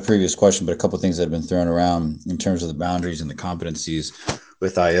 Or not a previous question, but a couple of things that have been thrown around in terms of the boundaries and the competencies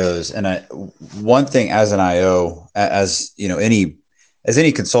with IOs. And one thing as an IO, as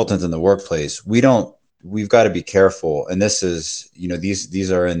any consultant in the workplace, we don't we've got to be careful. And this is,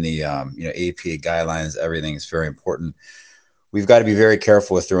 these are in the, APA guidelines. Everything is very important. We've got to be very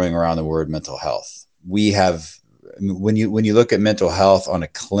careful with throwing around the word mental health. We have, when you look at mental health on a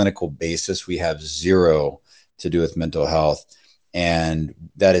clinical basis, we have zero to do with mental health. And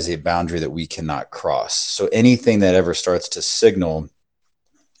that is a boundary that we cannot cross. So anything that ever starts to signal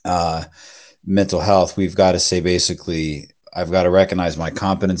mental health, we've got to say, basically, I've got to recognize my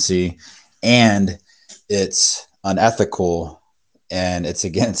competency, and it's unethical, and it's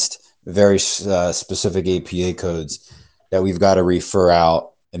against very specific APA codes that we've got to refer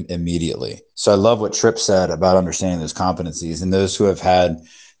out immediately. So I love what Tripp said about understanding those competencies, and those who have had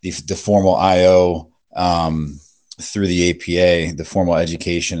the formal IO through the APA, the formal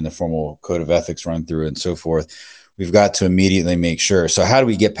education and the formal code of ethics run through and so forth, we've got to immediately make sure. So how do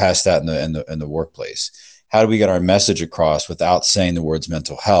we get past that in the workplace? How do we get our message across without saying the words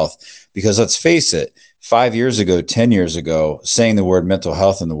mental health? Because let's face it, 5 years ago, 10 years ago, saying the word mental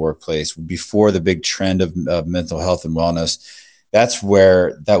health in the workplace before the big trend of mental health and wellness, that's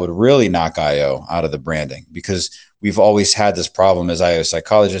where that would really knock IO out of the branding, because we've always had this problem as IO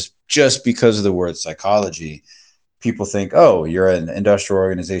psychologists, just because of the word psychology. People think, oh, you're an industrial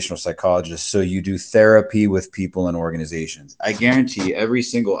organizational psychologist, so you do therapy with people in organizations. I guarantee every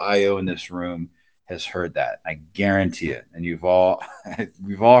single IO in this room has heard that. I guarantee it. And we've all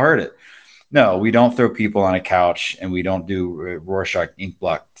heard it. No, we don't throw people on a couch, and we don't do Rorschach ink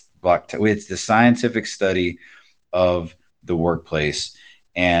block. It's the scientific study of the workplace,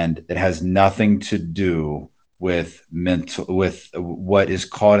 and it has nothing to do with what is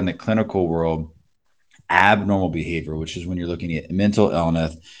called in the clinical world abnormal behavior, which is when you're looking at mental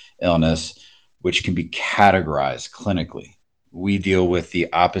illness, which can be categorized clinically. We deal with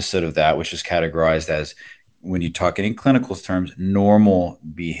the opposite of that, which is categorized as, when you talk in clinical terms, normal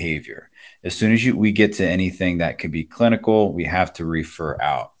behavior. As soon as we get to anything that could be clinical, we have to refer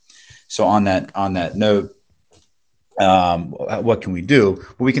out. So on that note, what can we do?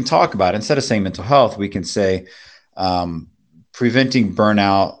 Well, we can talk about, instead of saying mental health, we can say preventing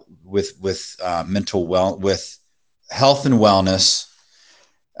burnout with health and wellness,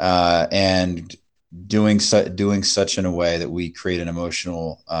 and doing such in a way that we create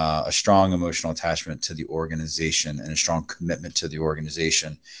a strong emotional attachment to the organization and a strong commitment to the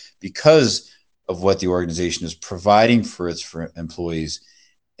organization, because of what the organization is providing for its employees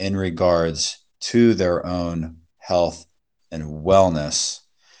in regards to their own health and wellness,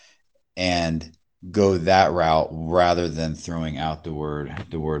 and go that route rather than throwing out the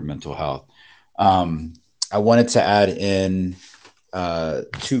word mental health. I wanted to add in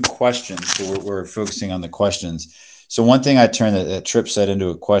 2 questions. So we're focusing on the questions. So one thing I turned that Tripp said into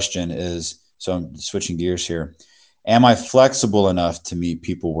a question is, so I'm switching gears here. Am I flexible enough to meet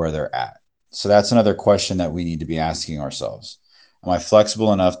people where they're at? So that's another question that we need to be asking ourselves. Am I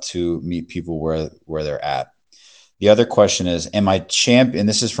flexible enough to meet people where they're at? The other question is, and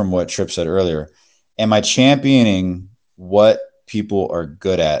this is from what Tripp said earlier, am I championing what people are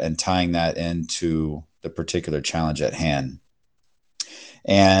good at and tying that into the particular challenge at hand?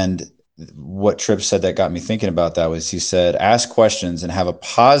 And what Tripp said that got me thinking about that was, he said, ask questions and have a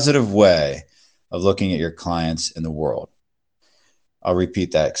positive way of looking at your clients in the world. I'll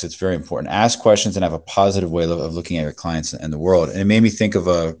repeat that because it's very important. Ask questions and have a positive way of looking at your clients in the world. And it made me think of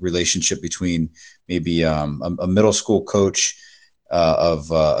a relationship between maybe a middle school coach of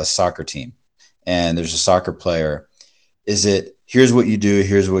a soccer team. And there's a soccer player. Is it, here's what you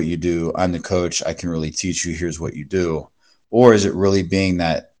do, I'm the coach, I can really teach you, here's what you do? Or is it really being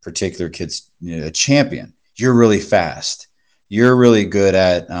that particular kid's a champion? You're really fast. You're really good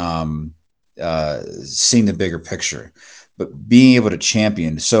at seeing the bigger picture, but being able to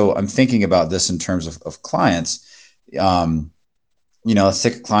champion. So I'm thinking about this in terms of clients. Let's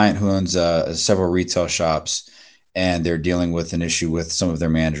take a client who owns several retail shops, and they're dealing with an issue with some of their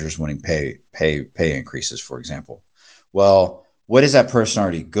managers wanting pay increases, for example. Well, what is that person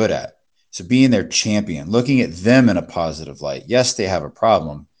already good at? So being their champion, looking at them in a positive light. Yes, they have a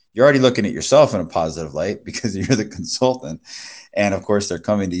problem. You're already looking at yourself in a positive light because you're the consultant. And of course, they're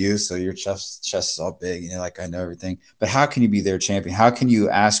coming to you. So your chest is all big and you're like, I know everything. But how can you be their champion? How can you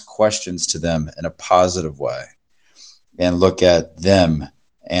ask questions to them in a positive way and look at them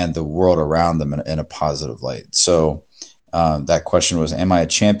and the world around them in a positive light? So that question was, am I a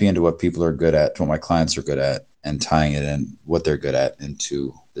champion to what people are good at, to what my clients are good at, and tying it in, what they're good at,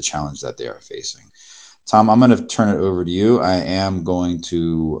 into the challenge that they are facing? Tom, I'm going to turn it over to you. I am going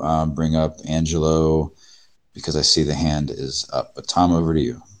to bring up Angelo because I see the hand is up. But Tom, over to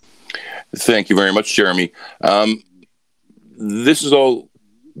you. Thank you very much, Jeremy. This is all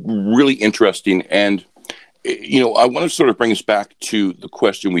really interesting. And I want to sort of bring us back to the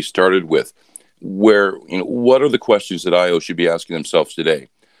question we started with, where, what are the questions that IO should be asking themselves today?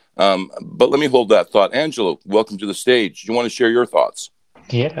 But let me hold that thought. Angelo, welcome to the stage. Do you want to share your thoughts?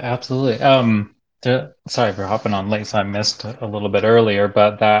 Yeah, absolutely. Sorry for hopping on late, so I missed a little bit earlier,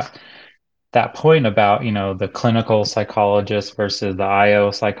 but that point about, the clinical psychologist versus the IO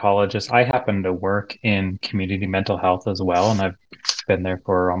psychologist, I happen to work in community mental health as well, and I've been there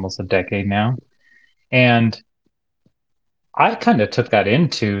for almost a decade now. And I kind of took that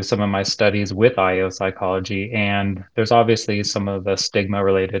into some of my studies with IO psychology, and there's obviously some of the stigma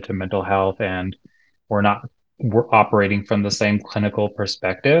related to mental health, and we're operating from the same clinical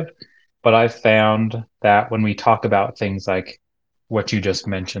perspective. But I've found that when we talk about things like what you just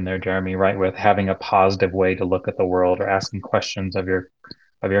mentioned there, Jeremy, right, with having a positive way to look at the world or asking questions of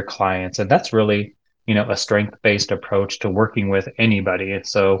your clients, and that's really, a strength-based approach to working with anybody.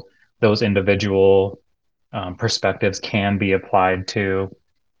 So those individual perspectives can be applied to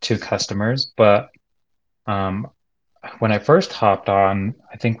customers. But um, when I first hopped on,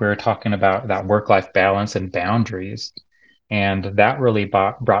 I think we were talking about that work-life balance and boundaries, and that really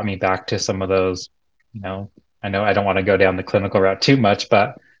brought me back to some of those. I know I don't want to go down the clinical route too much,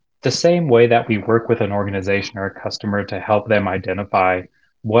 but the same way that we work with an organization or a customer to help them identify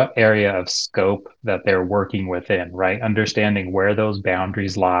what area of scope that they're working within, right? Understanding where those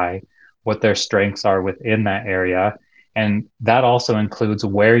boundaries lie, what their strengths are within that area. And that also includes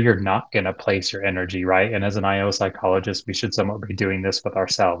where you're not going to place your energy, right? And as an IO psychologist, we should somewhat be doing this with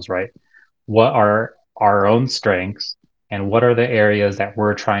ourselves, right? What are our own strengths and what are the areas that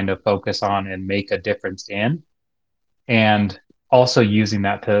we're trying to focus on and make a difference in? And also using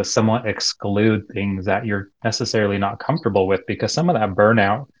that to somewhat exclude things that you're necessarily not comfortable with, because and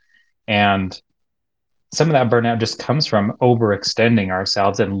some of that burnout just comes from overextending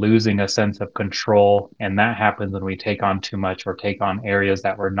ourselves and losing a sense of control. And that happens when we take on too much or take on areas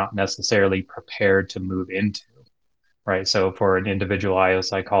that we're not necessarily prepared to move into. Right. So for an individual IO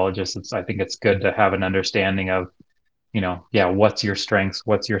psychologist, I think it's good to have an understanding of, what's your strengths,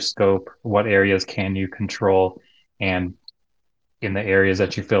 what's your scope, what areas can you control, and in the areas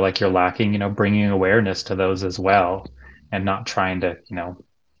that you feel like you're lacking, bringing awareness to those as well, and not trying to,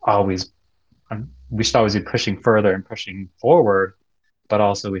 always, we should always be pushing further and pushing forward, but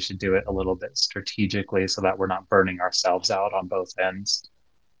also we should do it a little bit strategically so that we're not burning ourselves out on both ends.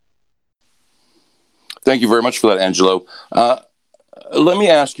 Thank you very much for that, Angelo. Let me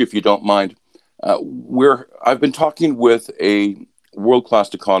ask you, if you don't mind, I've been talking with a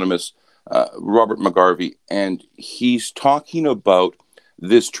world-class economist, Robert McGarvey, and he's talking about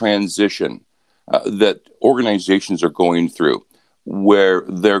this transition that organizations are going through, where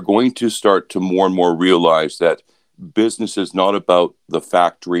they're going to start to more and more realize that business is not about the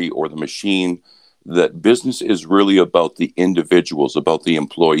factory or the machine, that business is really about the individuals, about the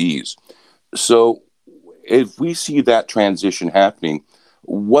employees. So if we see that transition happening,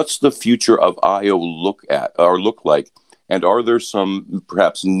 what's the future of IO look like? And are there some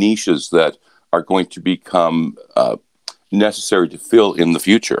perhaps niches that are going to become necessary to fill in the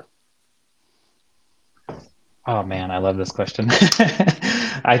future? Oh man, I love this question.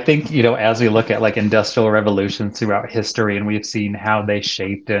 I think, as we look at like industrial revolutions throughout history, and we've seen how they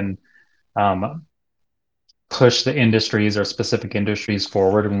shaped and push the industries or specific industries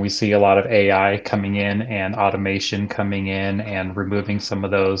forward, and we see a lot of AI coming in and automation coming in and removing some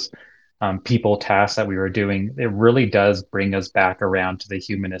of those people tasks that we were doing, it really does bring us back around to the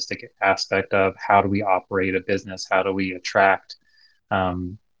humanistic aspect of how do we operate a business? How do we attract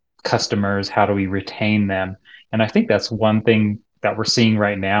customers? How do we retain them? And I think that's one thing that we're seeing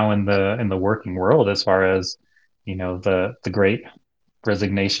right now in the working world, as far as, the great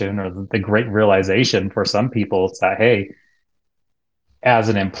resignation or the great realization for some people. It's that, hey, as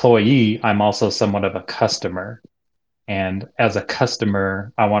an employee, I'm also somewhat of a customer. And as a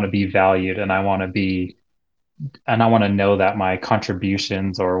customer, I want to be valued, and I want to know that my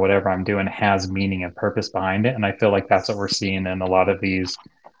contributions or whatever I'm doing has meaning and purpose behind it. And I feel like that's what we're seeing in a lot of these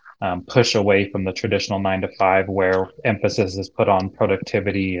push away from the traditional 9 to 5, where emphasis is put on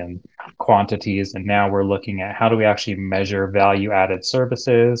productivity and quantities. And now we're looking at how do we actually measure value added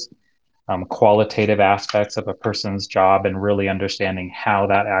services, qualitative aspects of a person's job, and really understanding how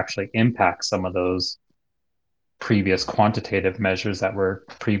that actually impacts some of those previous quantitative measures that were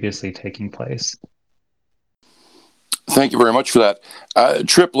previously taking place. Thank you very much for that.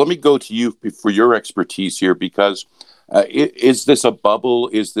 Trip, let me go to you for your expertise here, because is this a bubble?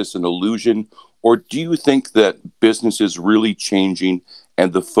 Is this an illusion? Or do you think that business is really changing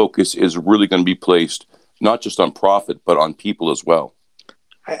and the focus is really going to be placed not just on profit, but on people as well?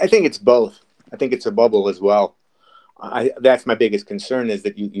 I think it's both. I think it's a bubble as well. That's my biggest concern, is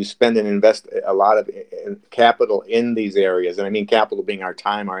that you spend and invest a lot of capital in these areas. And I mean capital being our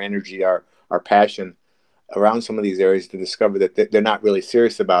time, our energy, our passion around some of these areas, to discover that they're not really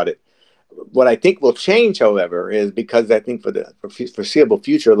serious about it. What I think will change, however, is because I think for the foreseeable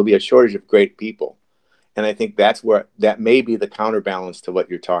future, there'll be a shortage of great people. And I think that may be the counterbalance to what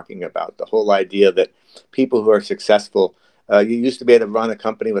you're talking about. The whole idea that people who are successful, you used to be able to run a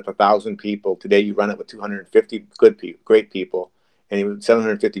company with 1,000 people. Today, you run it with 250 great people, and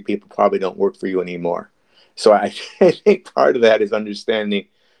 750 people probably don't work for you anymore. So I think part of that is understanding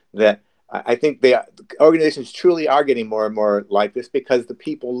that I think the organizations truly are getting more and more like this because the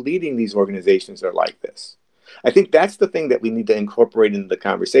people leading these organizations are like this. I think that's the thing that we need to incorporate into the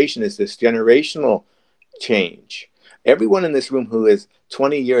conversation, is this generational change. Everyone in this room who is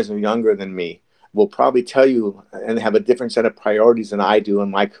 20 years or younger than me will probably tell you and have a different set of priorities than I do in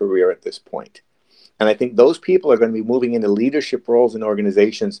my career at this point. And I think those people are going to be moving into leadership roles in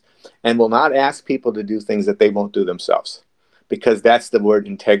organizations and will not ask people to do things that they won't do themselves, because that's the word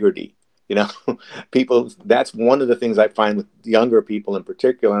integrity. People, that's one of the things I find with younger people in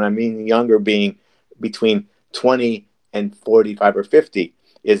particular, and I mean younger being between 20 and 45 or 50,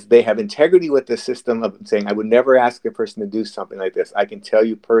 is they have integrity with the system of saying, I would never ask a person to do something like this. I can tell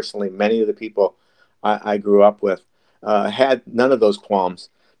you personally, many of the people I grew up with had none of those qualms,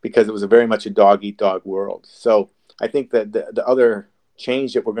 because it was very much a dog-eat-dog world. So I think that the other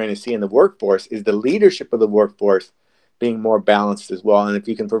change that we're going to see in the workforce is the leadership of the workforce being more balanced as well. And if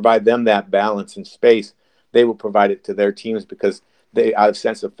you can provide them that balance and space, they will provide it to their teams, because they, out of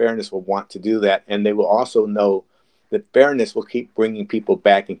sense of fairness, will want to do that. And they will also know that fairness will keep bringing people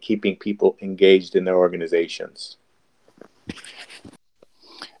back and keeping people engaged in their organizations.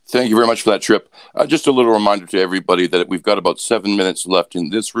 Thank you very much for that, Trip. Just a little reminder to everybody that we've got about 7 minutes left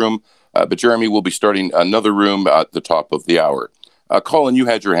in this room, but Jeremy will be starting another room at the top of the hour. Colin, you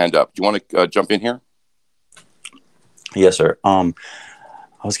had your hand up. Do you want to jump in here? Yes, sir. I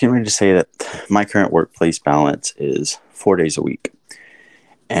was getting ready to say that my current workplace balance is 4 days a week.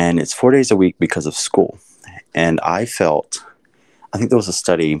 And it's 4 days a week because of school. And I think there was a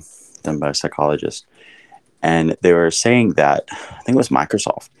study done by a psychologist, and they were saying that, I think it was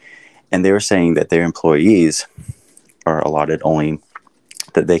Microsoft, and they were saying that their employees are allotted only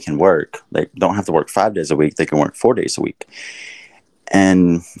that they can work. They don't have to work 5 days a week. They can work 4 days a week.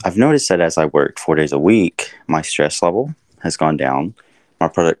 And I've noticed that as I work 4 days a week, my stress level has gone down. My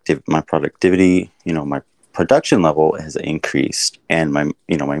productivity, my production level has increased, and my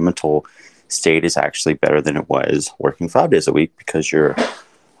mental state is actually better than it was working 5 days a week, because you're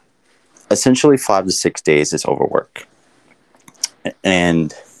essentially 5 to 6 days is overwork.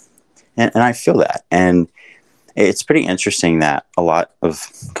 And I feel that. And it's pretty interesting that a lot of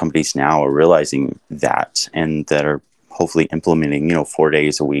companies now are realizing that, and that are hopefully implementing, 4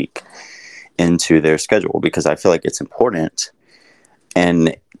 days a week into their schedule, because I feel like it's important,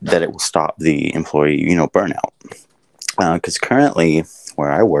 and that it will stop the employee, burnout. Because currently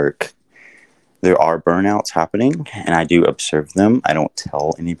where I work, there are burnouts happening, and I do observe them. I don't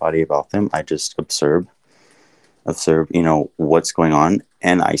tell anybody about them. I just observe, what's going on,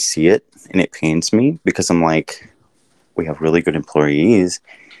 and I see it, and it pains me, because I'm like, we have really good employees,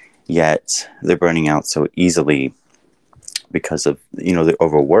 yet they're burning out so easily because of, they're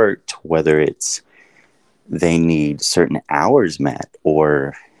overworked, whether it's they need certain hours met,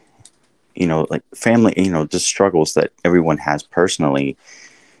 or, like family, just struggles that everyone has personally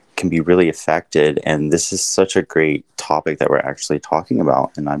can be really affected. And this is such a great topic that we're actually talking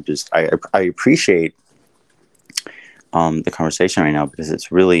about. And I appreciate the conversation right now, because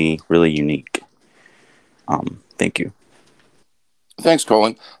it's really, really unique. Thank you. Thanks,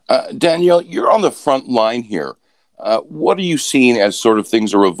 Colin. Danielle, you're on the front line here. What are you seeing as sort of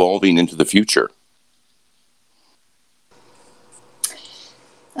things are evolving into the future?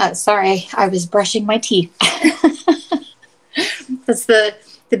 Sorry, I was brushing my teeth. That's the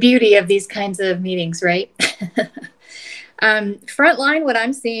beauty of these kinds of meetings, right? Frontline, what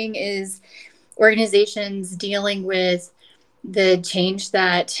I'm seeing is organizations dealing with the change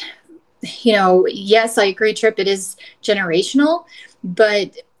that, yes, I agree, Trip, it is generational,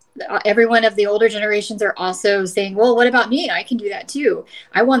 but every one of the older generations are also saying, well, what about me? I can do that too.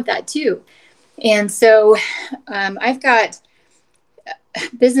 I want that too. And so I've got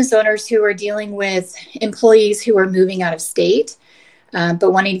business owners who are dealing with employees who are moving out of state,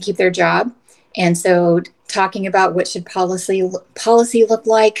 but wanting to keep their job. And so talking about what should policy look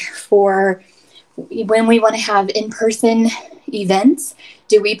like for when we want to have in-person events.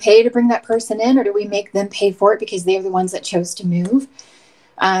 Do we pay to bring that person in, or do we make them pay for it because they're the ones that chose to move?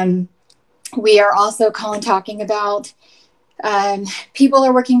 We are also talking about people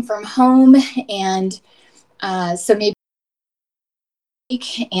are working from home, and so maybe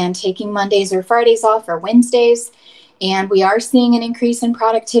and taking Mondays or Fridays off or Wednesdays. And we are seeing an increase in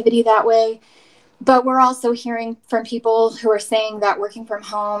productivity that way. But we're also hearing from people who are saying that working from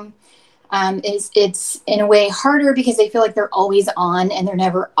home it's in a way harder because they feel like they're always on and they're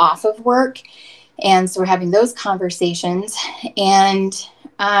never off of work. And so we're having those conversations. And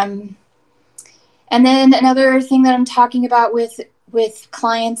then another thing that I'm talking about with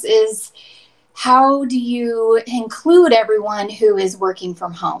clients is, how do you include everyone who is working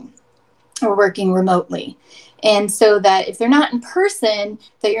from home or working remotely? And so that if they're not in person,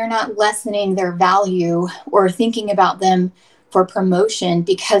 that you're not lessening their value or thinking about them for promotion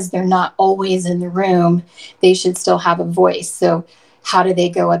because they're not always in the room. They should still have a voice. So how do they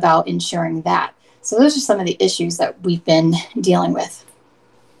go about ensuring that? So those are some of the issues that we've been dealing with.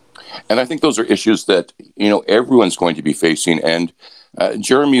 And I think those are issues that, everyone's going to be facing. And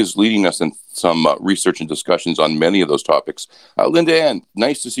Jeremy is leading us in some research and discussions on many of those topics. Linda Ann,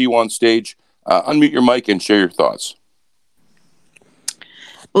 nice to see you on stage. Unmute your mic and share your thoughts.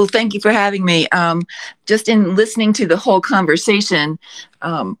 Well, thank you for having me. Just in listening to the whole conversation,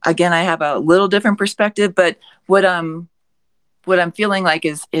 again, I have a little different perspective, but what I'm feeling like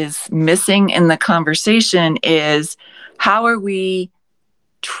is missing in the conversation is, how are we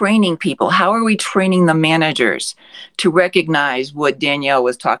training people? How are we training the managers to recognize what Danielle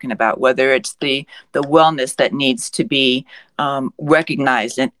was talking about, whether it's the wellness that needs to be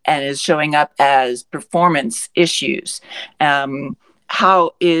recognized and is showing up as performance issues?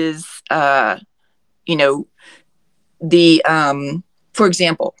 How is, for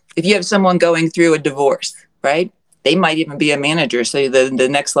example, if you have someone going through a divorce, right? They might even be a manager. So the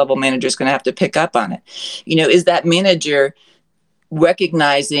next level manager is going to have to pick up on it. Is that manager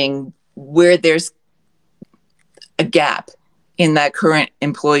recognizing where there's a gap in that current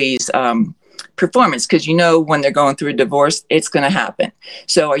employee's performance? Because when they're going through a divorce, it's going to happen.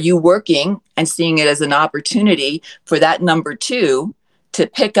 So are you working and seeing it as an opportunity for that number two to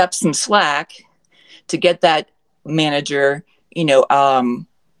pick up some slack, to get that manager, through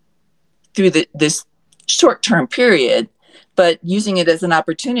this short-term period, but using it as an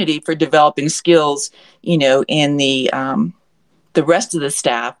opportunity for developing skills, in the rest of the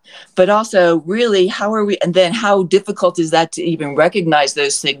staff, but also really how difficult is that to even recognize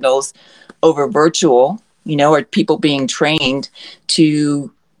those signals over virtual, are people being trained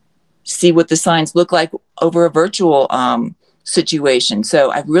to see what the signs look like over a virtual situation?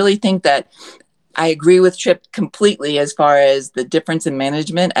 So I really think that I agree with Tripp completely as far as the difference in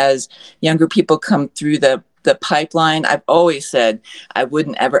management as younger people come through the pipeline. I've always said I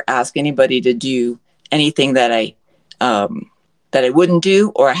wouldn't ever ask anybody to do anything that I wouldn't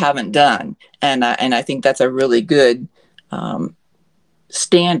do or haven't done. And I think that's a really good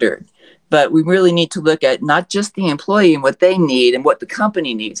standard. But we really need to look at not just the employee and what they need and what the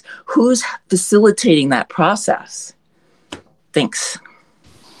company needs. Who's facilitating that process? Thanks.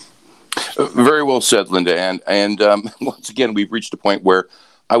 Very well said, Linda. And once again, we've reached a point where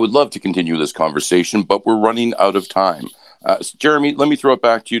I would love to continue this conversation, but we're running out of time. So Jeremy, let me throw it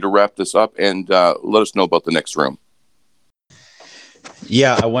back to you to wrap this up and let us know about the next room.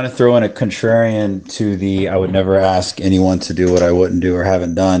 Yeah, I want to throw in a contrarian to I would never ask anyone to do what I wouldn't do or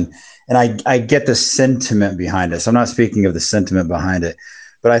haven't done. And I get the sentiment behind it. So I'm not speaking of the sentiment behind it,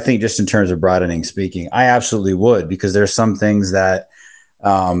 but I think just in terms of broadening speaking, I absolutely would, because there's some things that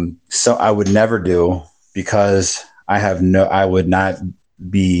so I would never do because I would not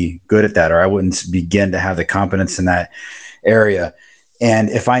be good at that, or I wouldn't begin to have the competence in that area. And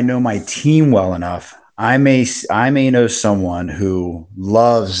if I know my team well enough, I may know someone who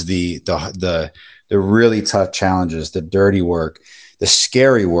loves the really tough challenges, the dirty work, the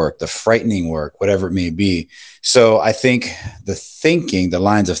scary work, the frightening work, whatever it may be. So I think the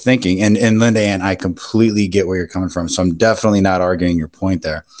lines of thinking, and Linda Ann, I completely get where you're coming from. So I'm definitely not arguing your point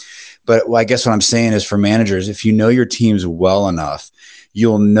there. But I guess what I'm saying is, for managers, if you know your teams well enough,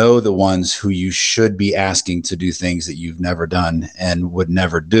 you'll know the ones who you should be asking to do things that you've never done and would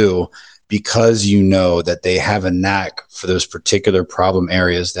never do, because you know that they have a knack for those particular problem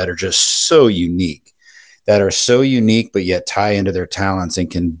areas that are just so unique, but yet tie into their talents and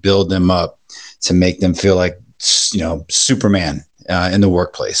can build them up to make them feel like, Superman in the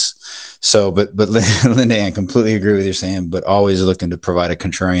workplace. So, but Linda Ann, completely agree with you saying, but always looking to provide a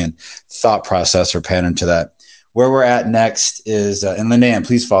contrarian thought process or pattern to that. Where we're at next is, and Linda Ann,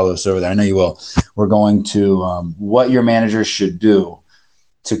 please follow us over there. I know you will. We're going to what your managers should do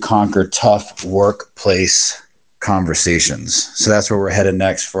to conquer tough workplace conversations. So that's where we're headed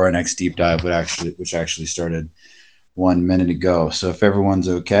next for our next deep dive, which actually started 1 minute ago. So if everyone's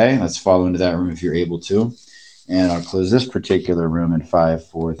okay, let's follow into that room if you're able to. And I'll close this particular room in 5,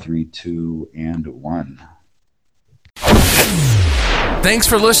 4, 3, 2, and 1. Thanks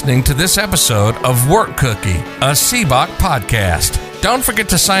for listening to this episode of Work Cookie, a CBOC podcast. Don't forget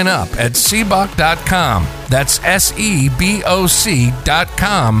to sign up at cboc.com. That's SEBOC.com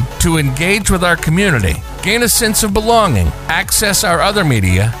to engage with our community, gain a sense of belonging, access our other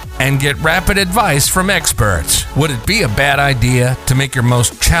media, and get rapid advice from experts. Would it be a bad idea to make your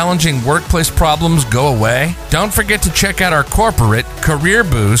most challenging workplace problems go away? Don't forget to check out our corporate, career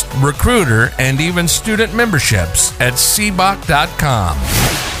boost, recruiter, and even student memberships at cboc.com.